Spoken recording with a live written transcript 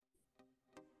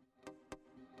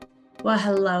Well,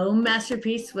 hello,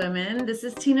 Masterpiece Women. This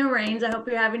is Tina Rains. I hope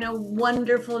you're having a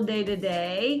wonderful day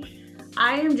today.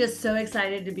 I am just so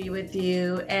excited to be with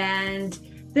you. And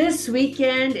this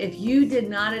weekend, if you did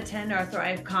not attend our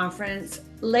Thrive Conference,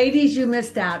 ladies, you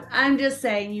missed out. I'm just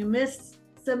saying, you missed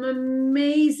some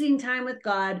amazing time with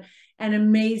God and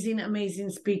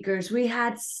amazing speakers. We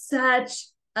had such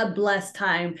a blessed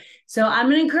time. So I'm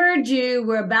going to encourage you.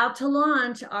 We're about to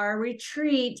launch our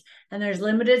retreat, and there's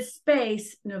limited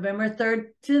space, November 3rd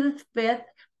to the 5th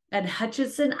at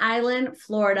Hutchinson Island,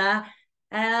 Florida.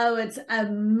 Oh, it's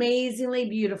amazingly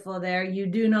beautiful there. You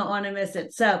do not want to miss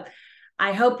it. So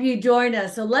I hope you join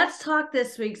us. So let's talk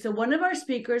this week. So one of our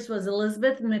speakers was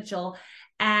Elizabeth Mitchell,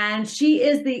 and she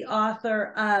is the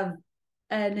author of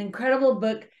an incredible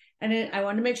book. And I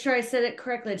want to make sure I said it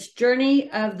correctly. It's Journey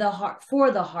of the Heart,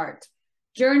 for the Heart,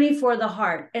 Journey for the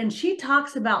Heart. And she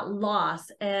talks about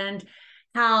loss and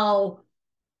how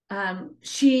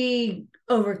she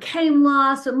overcame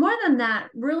loss, but more than that,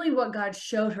 really what God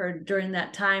showed her during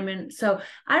that time. And so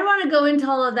I want to go into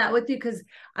all of that with you because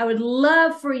I would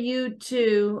love for you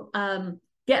to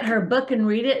get her book and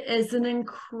read it. It's an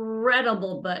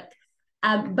incredible book.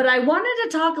 But I wanted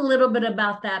to talk a little bit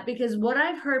about that because what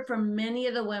I've heard from many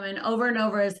of the women over and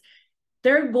over is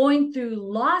they're going through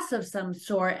loss of some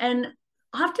sort. And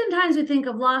oftentimes we think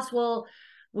of loss, well,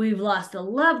 we've lost a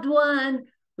loved one,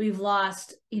 we've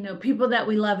lost, people that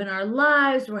we love in our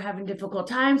lives, we're having difficult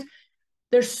times.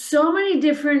 There's so many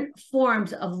different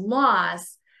forms of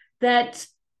loss that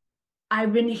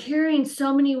I've been hearing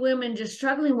so many women just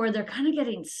struggling where they're kind of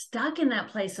getting stuck in that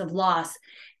place of loss.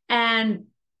 And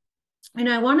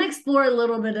I want to explore a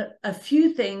little bit a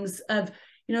few things of,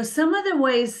 some of the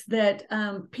ways that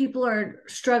people are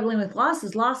struggling with loss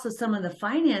of some of the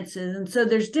finances. And so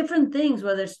there's different things,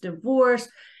 whether it's divorce,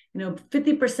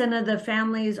 50% of the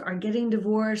families are getting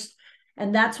divorced.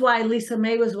 And that's why Lisa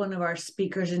May was one of our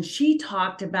speakers. And she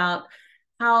talked about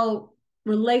how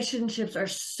relationships are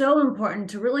so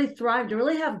important to really thrive, to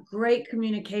really have great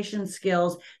communication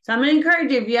skills. So I'm going to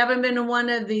encourage you, if you haven't been to one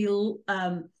of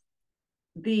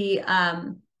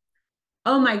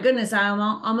oh my goodness, I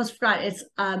almost forgot. It's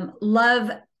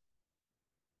Love.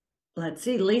 Let's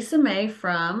see, Lisa May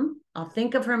from, I'll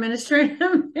think of her ministry in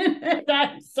a minute.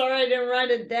 I'm sorry I didn't write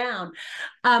it down.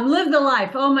 Live the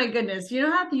Life. Oh my goodness. You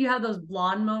know how you have those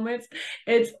blonde moments?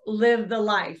 It's Live the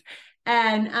Life.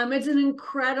 And it's an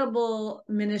incredible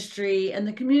ministry, and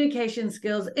the communication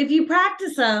skills, if you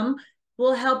practice them,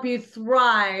 will help you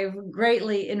thrive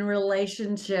greatly in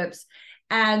relationships.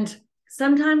 And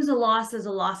sometimes a loss is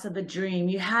a loss of a dream.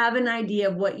 You have an idea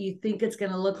of what you think it's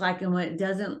going to look like, and when it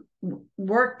doesn't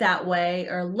work that way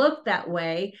or look that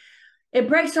way, it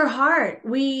breaks our heart.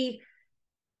 We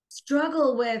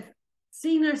struggle with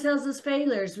seeing ourselves as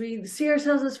failures. We see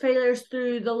ourselves as failures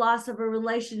through the loss of a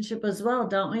relationship as well,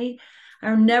 don't we?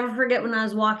 I'll never forget when I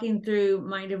was walking through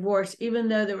my divorce, even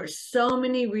though there were so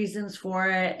many reasons for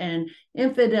it and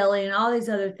infidelity and all these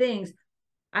other things,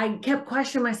 I kept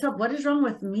questioning myself, what is wrong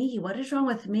with me? What is wrong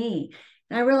with me?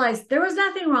 And I realized there was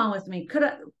nothing wrong with me.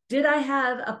 Did I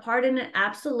have a part in it?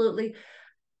 Absolutely.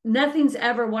 Nothing's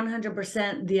ever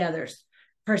 100% the other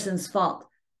person's fault.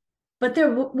 But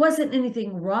there wasn't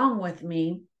anything wrong with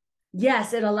me.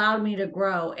 Yes, it allowed me to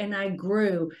grow, and I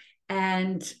grew,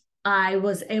 and I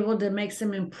was able to make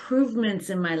some improvements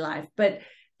in my life. But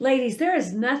ladies, there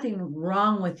is nothing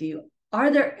wrong with you.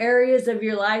 Are there areas of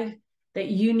your life that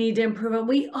you need to improve on?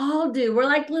 We all do. We're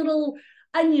like little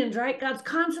onions, right? God's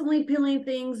constantly peeling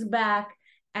things back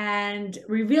and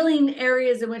revealing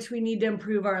areas in which we need to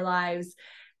improve our lives.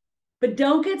 But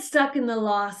don't get stuck in the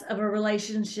loss of a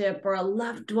relationship or a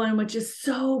loved one, which is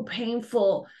so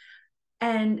painful,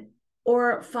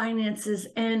 or finances,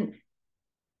 and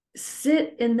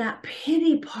sit in that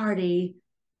pity party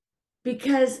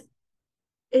because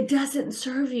it doesn't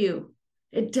serve you.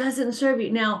 It doesn't serve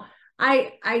you. Now,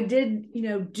 I did,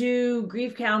 do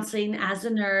grief counseling as a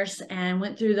nurse and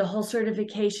went through the whole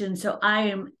certification. So I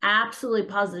am absolutely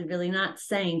positively not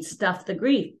saying stuff the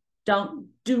grief. Do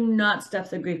not stuff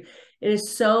the grief. It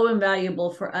is so invaluable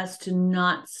for us to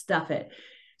not stuff it.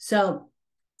 So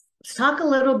let's talk a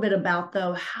little bit about,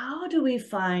 though, how do we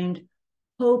find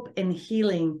hope and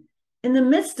healing in the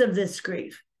midst of this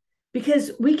grief?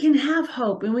 Because we can have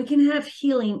hope and we can have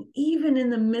healing even in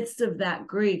the midst of that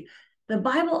grief. The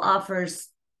Bible offers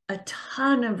a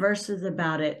ton of verses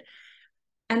about it.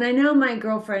 And I know my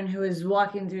girlfriend who is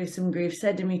walking through some grief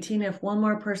said to me, Tina, if one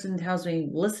more person tells me,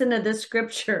 listen to this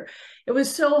scripture, it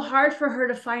was so hard for her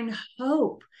to find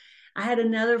hope. I had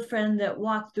another friend that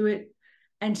walked through it,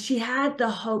 and she had the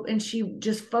hope, and she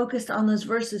just focused on those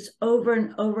verses over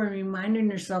and over and reminding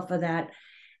herself of that.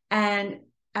 And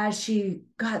as she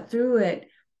got through it,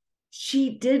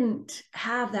 she didn't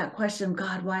have that question,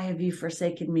 God, why have you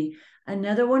forsaken me?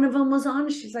 Another one of them was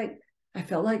honest. She's like, I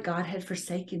felt like God had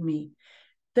forsaken me.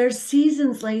 There's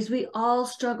seasons, ladies, we all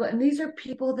struggle. And these are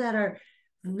people that are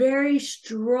very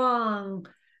strong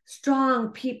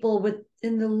people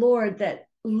within the Lord that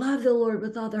love the Lord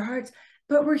with all their hearts.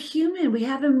 But we're human. We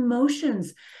have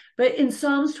emotions. But in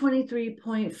Psalms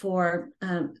 23.4,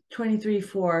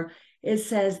 23:4, it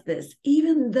says this,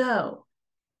 even though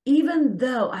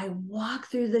I walk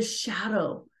through the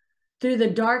shadow, through the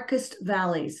darkest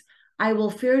valleys, I will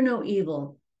fear no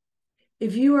evil.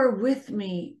 If you are with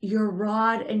me, your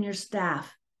rod and your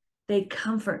staff, they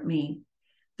comfort me.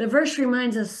 The verse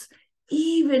reminds us,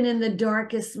 even in the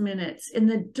darkest minutes, in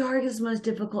the darkest, most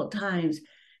difficult times,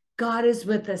 God is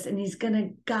with us and he's going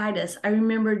to guide us. I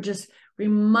remember just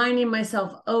reminding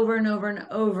myself over and over and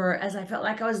over as I felt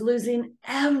like I was losing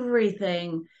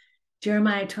everything.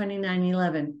 Jeremiah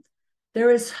 29:11.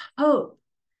 There is hope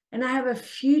and I have a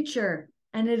future,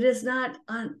 and it is not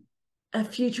a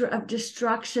future of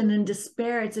destruction and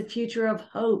despair. It's a future of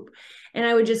hope. And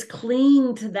I would just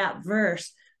cling to that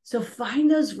verse. So find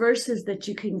those verses that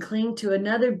you can cling to.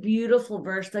 Another beautiful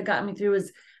verse that got me through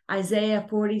is Isaiah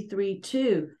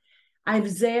 43:2.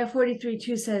 Isaiah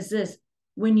 43:2 says this,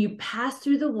 when you pass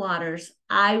through the waters,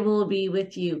 I will be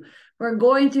with you. We're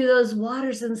going through those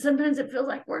waters and sometimes it feels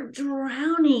like we're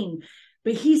drowning.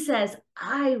 But he says,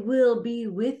 I will be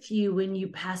with you when you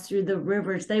pass through the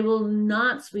rivers. They will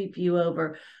not sweep you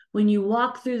over. When you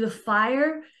walk through the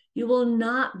fire, you will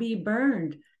not be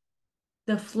burned.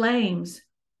 The flames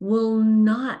will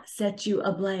not set you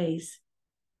ablaze.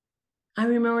 I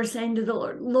remember saying to the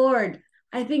Lord, Lord,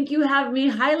 I think you have me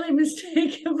highly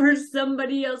mistaken for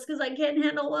somebody else because I can't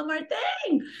handle one more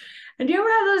thing. And do you ever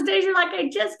have those days you're like, I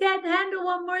just can't handle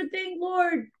one more thing,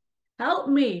 Lord, help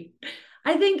me.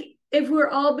 I think if we're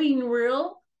all being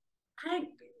real, I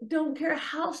don't care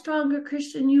how strong a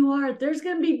Christian you are, there's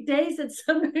going to be days that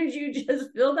sometimes you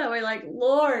just feel that way, like,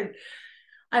 Lord,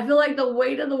 I feel like the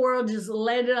weight of the world just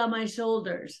landed on my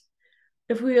shoulders.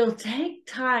 If we'll take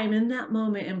time in that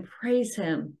moment and praise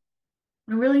him,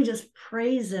 and really just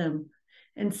praise him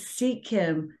and seek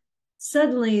him,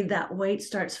 suddenly that weight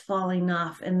starts falling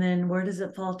off. And then where does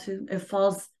it fall to? It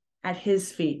falls at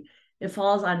his feet. It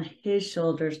falls on his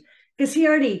shoulders because he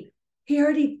already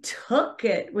took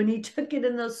it. When he took it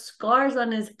in those scars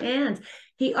on his hands,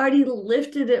 he already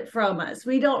lifted it from us.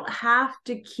 We don't have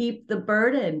to keep the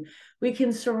burden. We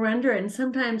can surrender. And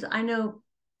sometimes I know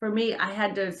for me, I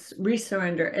had to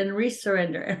resurrender and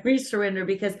resurrender and resurrender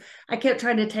because I kept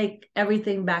trying to take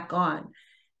everything back on.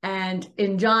 And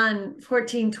in John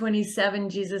 14:27,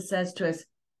 Jesus says to us,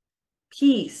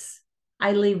 peace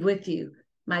I leave with you.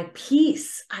 My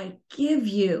peace I give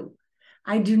you.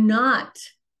 I do not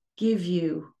give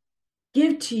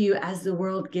to you as the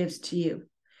world gives to you.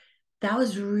 That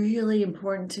was really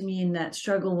important to me in that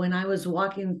struggle when I was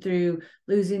walking through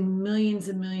losing millions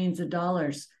and millions of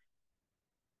dollars.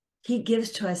 He gives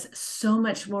to us so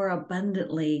much more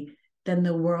abundantly than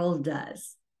the world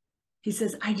does. He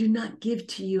says, I do not give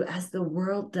to you as the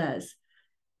world does.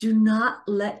 Do not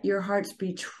let your hearts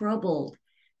be troubled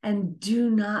and do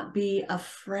not be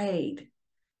afraid.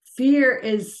 Fear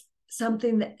is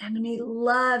something the enemy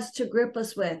loves to grip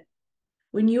us with.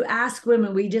 When you ask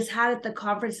women, we just had at the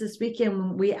conference this weekend,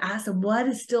 when we asked them, what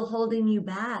is still holding you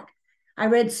back? I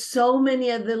read so many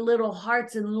of the little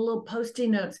hearts and little Post-it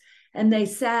notes, and they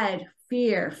said,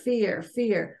 fear, fear,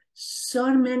 fear.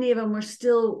 So many of them were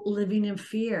still living in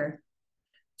fear.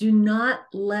 Do not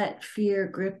let fear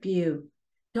grip you.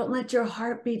 Don't let your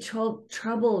heart be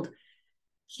troubled.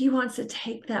 He wants to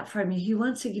take that from you. He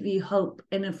wants to give you hope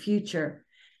in a future.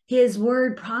 His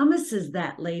word promises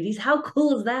that, ladies. How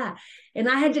cool is that? And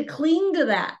I had to cling to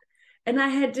that. And I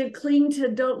had to cling to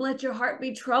don't let your heart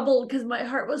be troubled, because my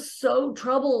heart was so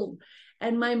troubled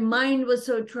and my mind was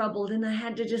so troubled. And I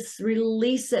had to just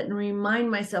release it and remind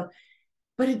myself.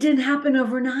 But it didn't happen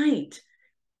overnight.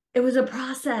 It was a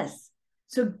process.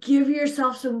 So give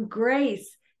yourself some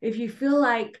grace. If you feel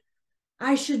like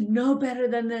I should know better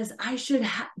than this, I should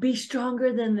be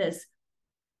stronger than this,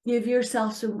 give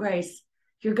yourself some grace.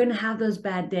 You're going to have those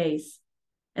bad days.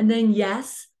 And then,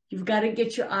 yes, you've got to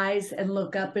get your eyes and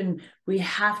look up, and we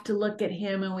have to look at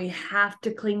him, and we have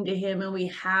to cling to him, and we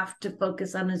have to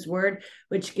focus on his word,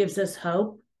 which gives us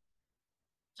hope.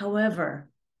 However,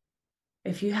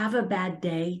 if you have a bad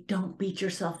day, don't beat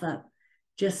yourself up.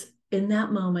 Just in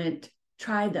that moment,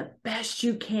 try the best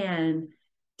you can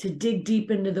to dig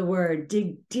deep into the word,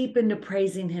 dig deep into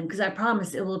praising him, because I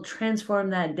promise it will transform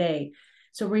that day.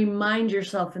 So remind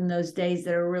yourself in those days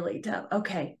that are really tough,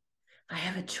 okay, I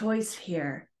have a choice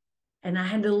here. And I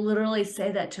had to literally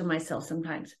say that to myself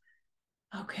sometimes.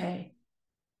 Okay,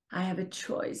 I have a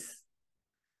choice.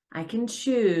 I can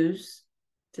choose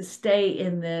to stay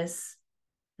in this,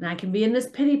 and I can be in this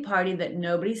pity party that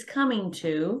nobody's coming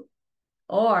to,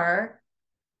 or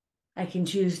I can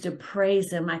choose to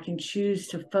praise him. I can choose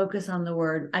to focus on the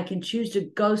word. I can choose to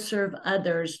go serve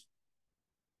others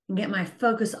and get my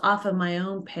focus off of my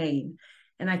own pain.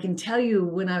 And I can tell you,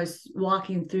 when I was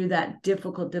walking through that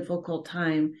difficult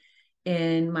time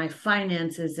in my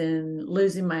finances and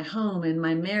losing my home and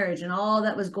my marriage and all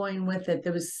that was going with it,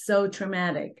 that was so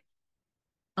traumatic.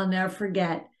 I'll never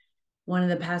forget, one of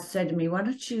the pastors said to me, why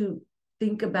don't you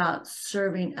think about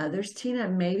serving others, Tina?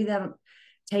 Maybe that'll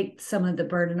take some of the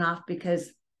burden off,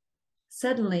 because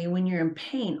suddenly when you're in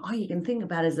pain, all you can think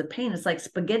about is the pain. It's like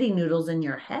spaghetti noodles in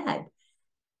your head.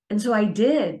 And so I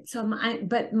did.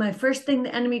 But my first thing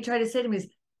the enemy tried to say to me is,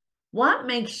 what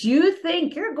makes you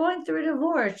think you're going through a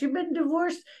divorce? You've been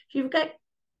divorced. You're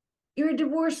a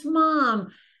divorced mom.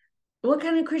 What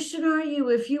kind of Christian are you?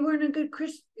 If you weren't a good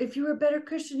Christian, if you were a better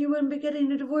Christian, you wouldn't be getting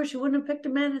a divorce. You wouldn't have picked a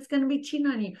man that's going to be cheating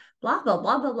on you. Blah, blah,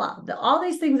 blah, blah, blah. All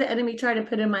these things the enemy tried to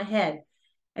put in my head.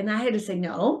 And I had to say,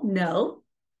 no.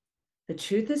 The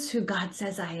truth is who God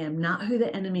says I am, not who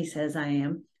the enemy says I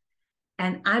am.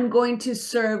 And I'm going to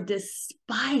serve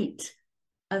despite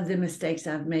of the mistakes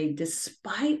I've made,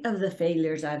 despite of the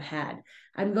failures I've had.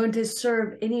 I'm going to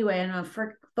serve anyway, and I'll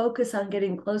focus on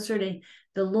getting closer to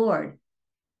the Lord.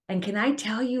 And can I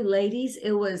tell you, ladies,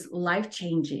 it was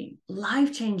life-changing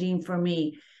for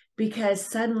me, because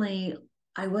suddenly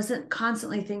I wasn't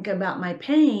constantly thinking about my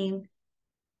pain.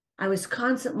 I was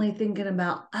constantly thinking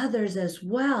about others as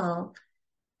well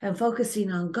and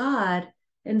focusing on God.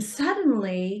 And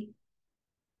suddenly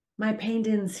my pain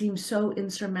didn't seem so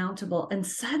insurmountable. And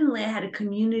suddenly I had a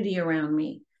community around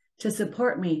me to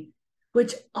support me,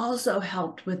 which also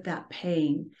helped with that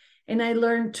pain. And I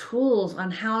learned tools on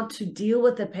how to deal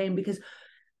with the pain, because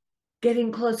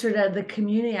getting closer to the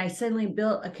community, I suddenly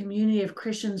built a community of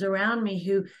Christians around me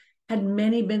who had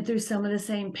many been through some of the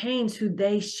same pains, who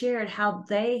they shared how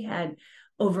they had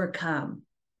overcome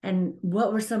and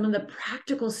what were some of the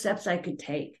practical steps I could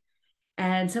take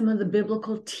and some of the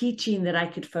biblical teaching that I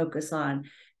could focus on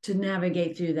to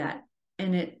navigate through that.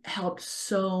 And it helped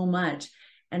so much.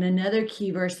 And another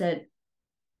key verse that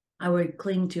I would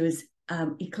cling to is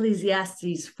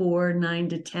Ecclesiastes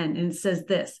 4:9-10. And it says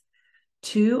this: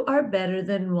 two are better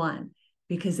than one,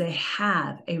 because they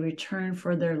have a return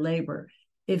for their labor.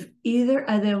 If either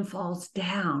of them falls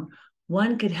down,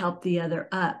 one could help the other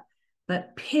up.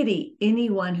 But pity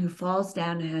anyone who falls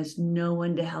down and has no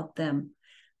one to help them.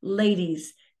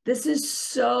 Ladies, this is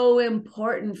so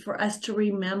important for us to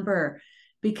remember,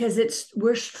 because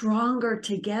we're stronger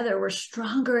together. We're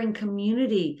stronger in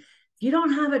community. If you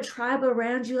don't have a tribe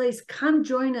around you, ladies, come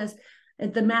join us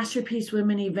at the Masterpiece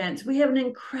Women events. We have an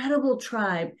incredible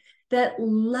tribe that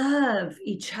love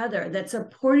each other, that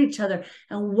support each other,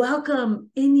 and welcome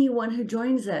anyone who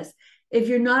joins us. If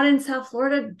you're not in South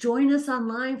Florida, join us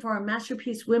online for our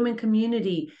Masterpiece Women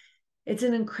community. It's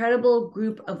an incredible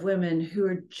group of women who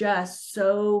are just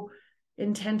so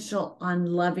intentional on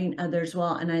loving others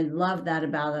well. And I love that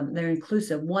about them. They're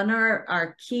inclusive. One of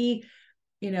our key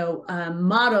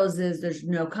mottos is there's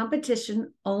no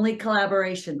competition, only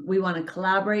collaboration. We want to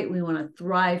collaborate. We want to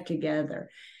thrive together.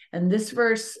 And this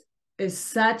verse is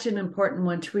such an important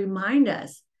one to remind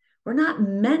us we're not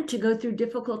meant to go through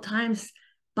difficult times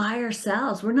by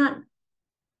ourselves. We're not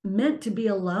meant to be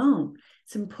alone.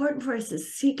 It's important for us to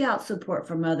seek out support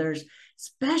from others,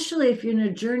 especially if you're in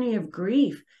a journey of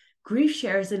grief. Grief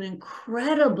Share is an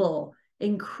incredible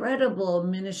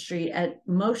ministry at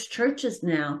most churches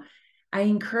now. I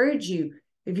encourage you,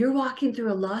 if you're walking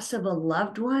through a loss of a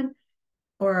loved one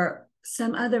or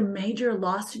some other major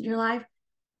loss in your life,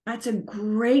 that's a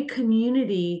great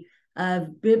community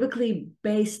of biblically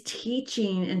based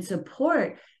teaching and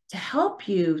support to help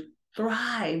you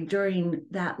thrive during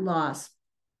that loss.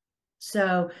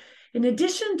 So in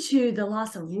addition to the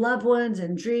loss of loved ones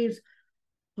and dreams,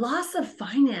 loss of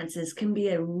finances can be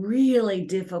a really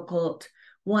difficult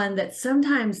one that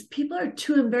sometimes people are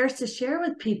too embarrassed to share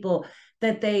with people,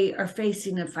 that they are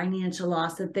facing a financial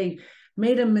loss, that they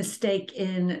made a mistake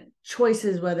in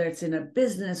choices, whether it's in a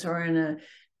business or in a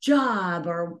job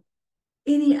or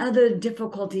any other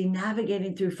difficulty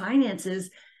navigating through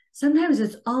finances. Sometimes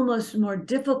it's almost more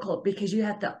difficult because you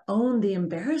have to own the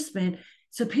embarrassment.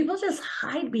 So people just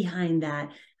hide behind that.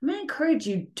 I'm going to encourage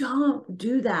you, don't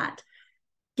do that.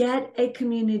 Get a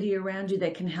community around you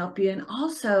that can help you. And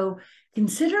also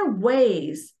consider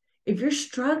ways, if you're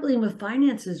struggling with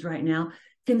finances right now,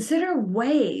 consider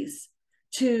ways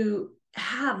to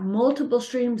have multiple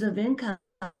streams of income.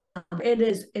 It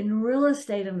is in real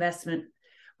estate investment,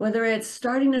 whether it's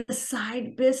starting a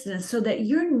side business, so that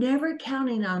you're never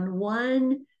counting on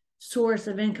one source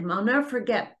of income. I'll never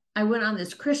forget, I went on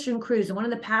this Christian cruise, and one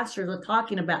of the pastors was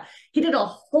talking about, he did a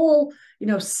whole,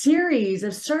 series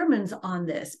of sermons on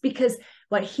this, because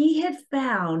what he had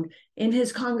found in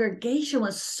his congregation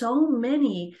was so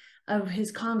many of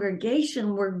his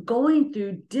congregation were going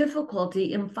through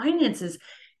difficulty in finances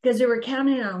because they were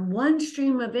counting on one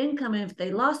stream of income. And if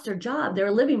they lost their job, they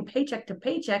were living paycheck to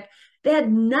paycheck. They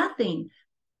had nothing.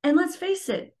 And let's face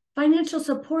it, financial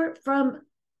support from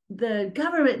the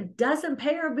government doesn't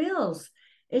pay our bills.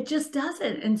 It just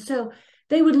doesn't. And so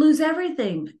they would lose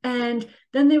everything. And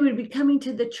then they would be coming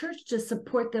to the church to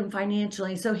support them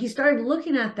financially. So he started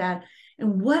looking at that.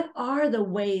 And what are the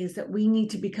ways that we need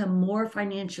to become more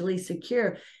financially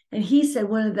secure? And he said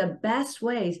one of the best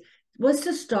ways was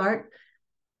to start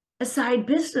a side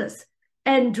business.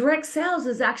 And direct sales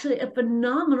is actually a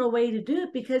phenomenal way to do it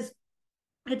because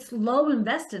it's low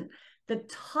investment. The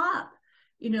top,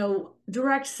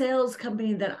 direct sales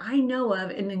company that I know of,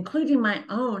 and including my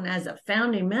own as a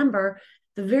founding member,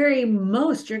 the very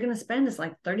most you're going to spend is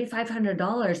like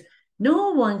 $3,500.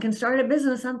 No one can start a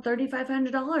business on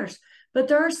 $3,500, but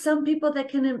there are some people that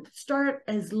can start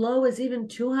as low as even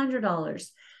 $200.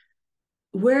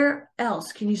 Where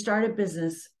else can you start a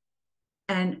business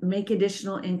and make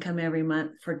additional income every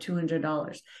month for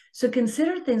 $200? So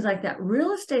consider things like that.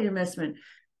 Real estate investment.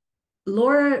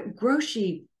 Laura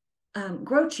Groce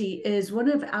is one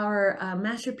of our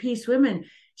Masterpiece women.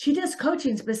 She does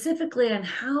coaching specifically on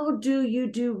how do you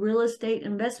do real estate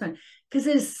investment, because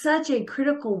it is such a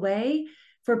critical way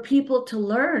for people to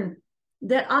learn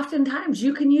that oftentimes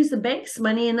you can use the bank's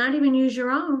money and not even use your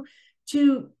own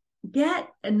to get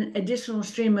an additional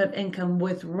stream of income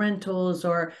with rentals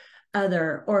or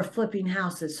flipping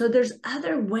houses. So there's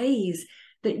other ways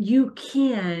that you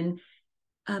can,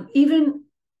 even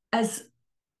as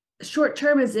short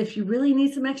term as if you really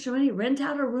need some extra money, rent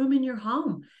out a room in your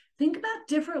home. Think about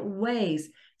different ways.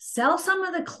 Sell some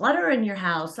of the clutter in your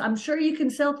house. I'm sure you can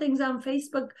sell things on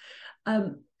Facebook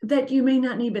that you may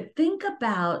not need, but think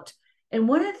about, and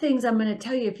one of the things I'm going to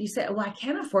tell you, if you say, well, I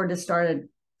can't afford to start a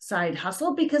side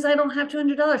hustle because I don't have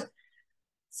 $200,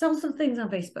 sell some things on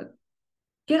Facebook.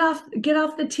 Get off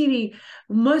the TV.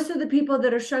 Most of the people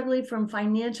that are struggling from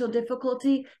financial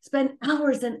difficulty spend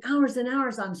hours and hours and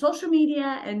hours on social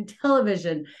media and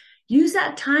television. Use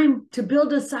that time to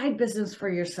build a side business for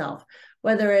yourself,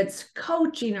 whether it's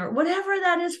coaching or whatever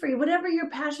that is for you, whatever your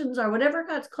passions are, whatever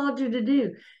God's called you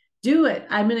to do it.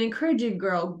 I'm going to encourage you,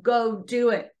 girl, go do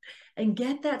it. And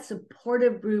get that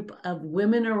supportive group of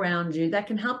women around you that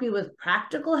can help you with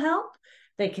practical help.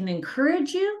 They can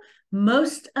encourage you.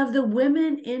 Most of the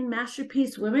women in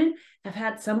Masterpiece Women have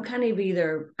had some kind of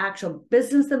either actual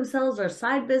business themselves or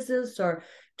side business or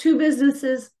two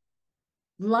businesses.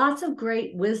 Lots of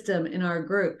great wisdom in our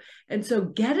group. And so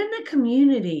get in the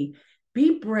community,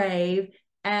 be brave,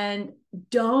 and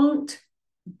don't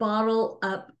bottle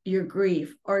up your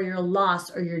grief or your loss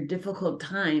or your difficult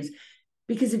times.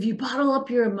 Because if you bottle up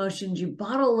your emotions, you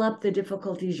bottle up the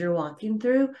difficulties you're walking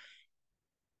through,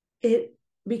 it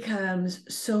becomes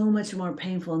so much more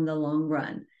painful in the long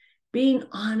run. Being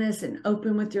honest and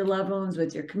open with your loved ones,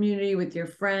 with your community, with your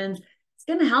friends, it's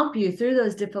going to help you through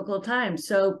those difficult times.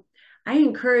 So I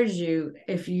encourage you,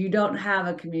 if you don't have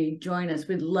a community, join us.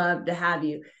 We'd love to have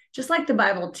you. Just like the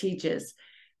Bible teaches.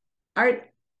 Our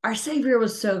Savior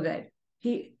was so good.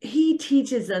 He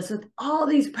teaches us with all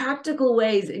these practical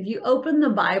ways. If you open the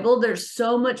Bible, there's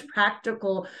so much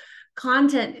practical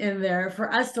content in there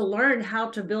for us to learn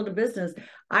how to build a business.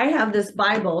 I have this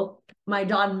Bible, my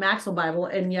Don Maxwell Bible,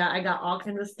 and yeah, I got all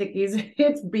kinds of stickies.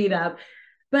 It's beat up,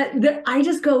 but I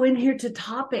just go in here to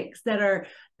topics that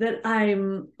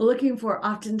I'm looking for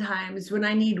oftentimes when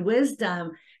I need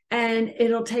wisdom, and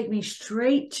it'll take me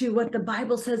straight to what the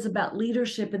Bible says about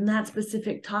leadership in that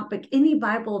specific topic. Any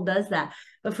Bible does that,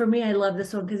 but for me, I love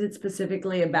this one because it's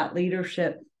specifically about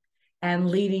leadership and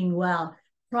leading well.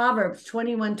 Proverbs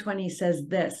 21:20 says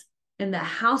this: in the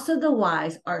house of the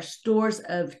wise are stores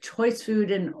of choice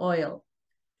food and oil,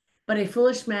 but a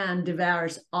foolish man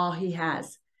devours all he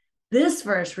has. This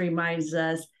verse reminds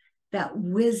us that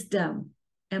wisdom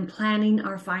and planning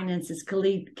our finances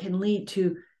can lead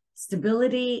to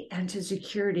stability and to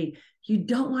security. You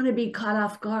don't want to be caught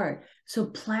off guard. So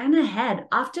plan ahead.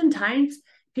 Oftentimes,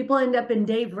 people end up in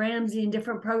Dave Ramsey and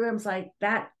different programs like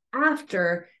that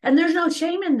after, and there's no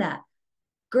shame in that.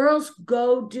 Girls,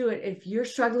 go do it. If you're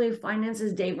struggling with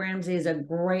finances, Dave Ramsey is a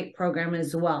great program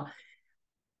as well.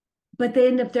 but they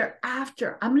end up there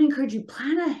after. I'm going to encourage you,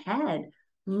 plan ahead,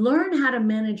 learn how to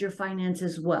manage your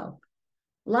finances well.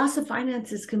 Loss of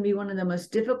finances can be one of the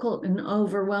most difficult and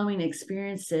overwhelming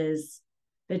experiences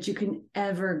that you can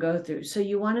ever go through. So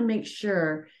you want to make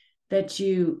sure that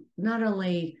you not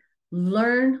only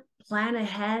learn, plan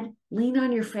ahead, lean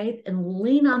on your faith, and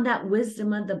lean on that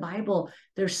wisdom of the Bible.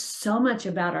 There's so much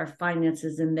about our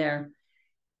finances in there.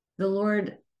 The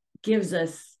Lord gives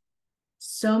us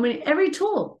so many, every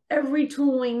tool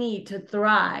we need to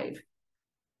thrive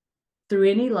through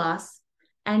any loss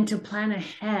and to plan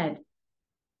ahead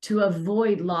to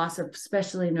avoid loss,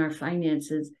 especially in our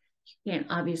finances. You can't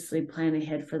obviously plan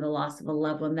ahead for the loss of a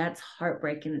loved one. That's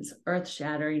heartbreaking. It's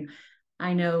earth-shattering.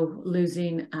 I know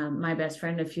losing my best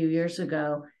friend a few years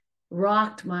ago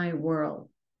rocked my world.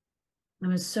 It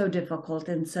was so difficult.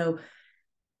 And so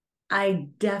I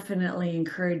definitely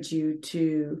encourage you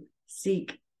to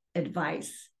seek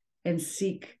advice and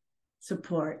seek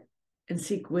support and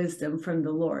seek wisdom from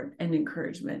the Lord and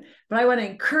encouragement. But I want to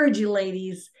encourage you,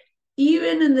 ladies,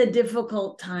 even in the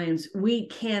difficult times, we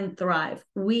can thrive.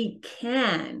 We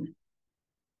can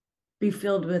be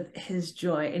filled with his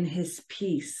joy and his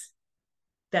peace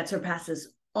that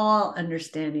surpasses all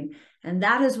understanding. And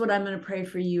that is what I'm going to pray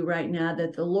for you right now,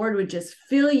 that the Lord would just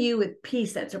fill you with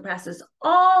peace that surpasses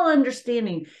all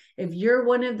understanding. If you're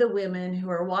one of the women who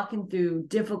are walking through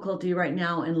difficulty right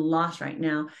now and loss right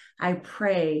now, I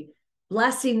pray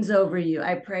blessings over you.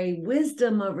 I pray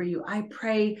wisdom over you. I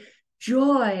pray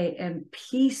joy and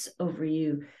peace over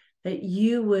you, that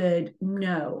you would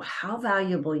know how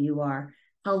valuable you are,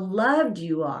 how loved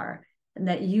you are, and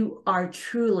that you are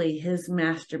truly his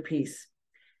masterpiece.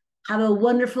 Have a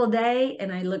wonderful day,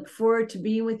 and I look forward to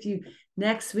being with you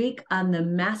next week on the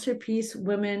Masterpiece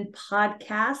Women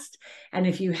podcast. And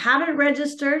if you haven't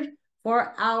registered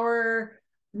for our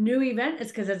new event,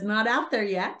 it's because it's not out there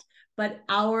yet, but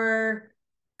our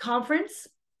conference,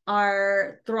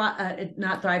 our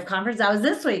not Thrive Conference, that was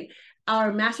this week.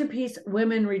 Our Masterpiece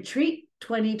Women Retreat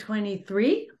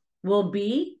 2023 will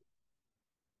be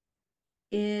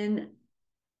in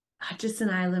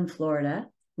Hutchinson Island, Florida,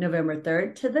 November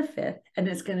 3rd to the 5th, and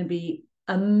it's going to be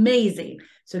amazing.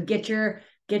 So get your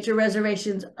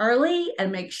reservations early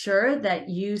and make sure that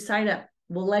you sign up.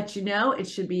 We'll let you know. It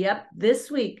should be up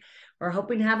this week. We're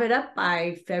hoping to have it up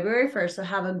by February 1st. So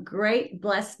have a great,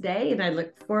 blessed day, and I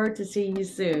look forward to seeing you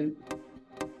soon.